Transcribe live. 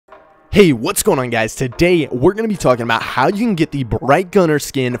Hey, what's going on guys? Today we're going to be talking about how you can get the Brite Gunner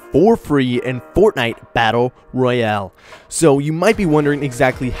skin for free in Fortnite Battle Royale. So you might be wondering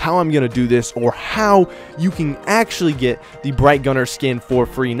exactly how I'm going to do this or how you can actually get the Brite Gunner skin for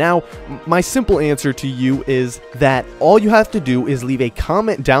free. Now, my simple answer to you is that all you have to do is leave a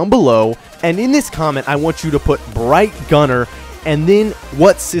comment down below, and in this comment I want you to put Brite Gunner and then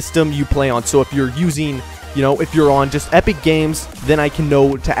what system you play on. So if you're using, if you're on just Epic Games, then I can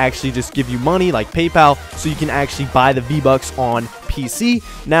know to actually just give you money like PayPal so you can actually buy the V-Bucks on PC.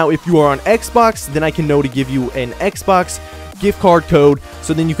 Now, if you are on Xbox, then I can know to give you an Xbox gift card code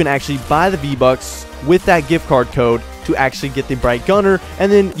so then you can actually buy the V-Bucks with that gift card code to actually get the Brite Gunner.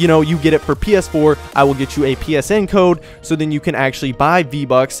 And then, you get it for PS4, I will get you a PSN code so then you can actually buy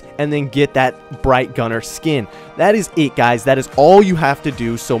V-Bucks and then get that Brite Gunner skin. That is it, guys. That is all you have to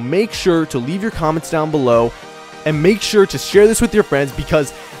do. So make sure to leave your comments down below and make sure to share this with your friends,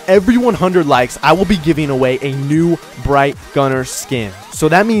 because every 100 likes I will be giving away a new Brite Gunner skin. So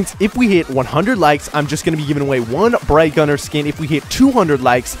that means if we hit 100 likes, I'm just going to be giving away one Brite Gunner skin. If we hit 200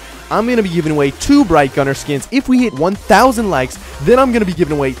 likes, I'm going to be giving away 2 Brite Gunner skins. If we hit 1,000 likes, then I'm going to be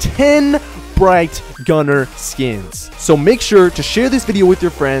giving away 10 Brite Gunner skins. So make sure to share this video with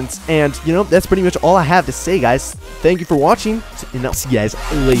your friends, and that's pretty much all I have to say, guys. Thank you for watching, and I'll see you guys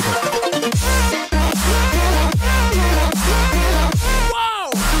later.